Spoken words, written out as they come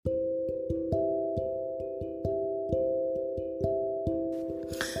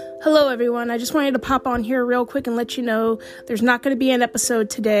Hello, everyone. I just wanted to pop on here real quick and let you know there's not going to be an episode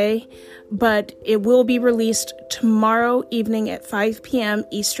today, but it will be released tomorrow evening at 5 p.m.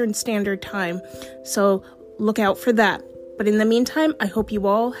 Eastern Standard Time. So look out for that. But in the meantime, I hope you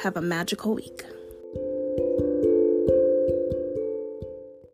all have a magical week.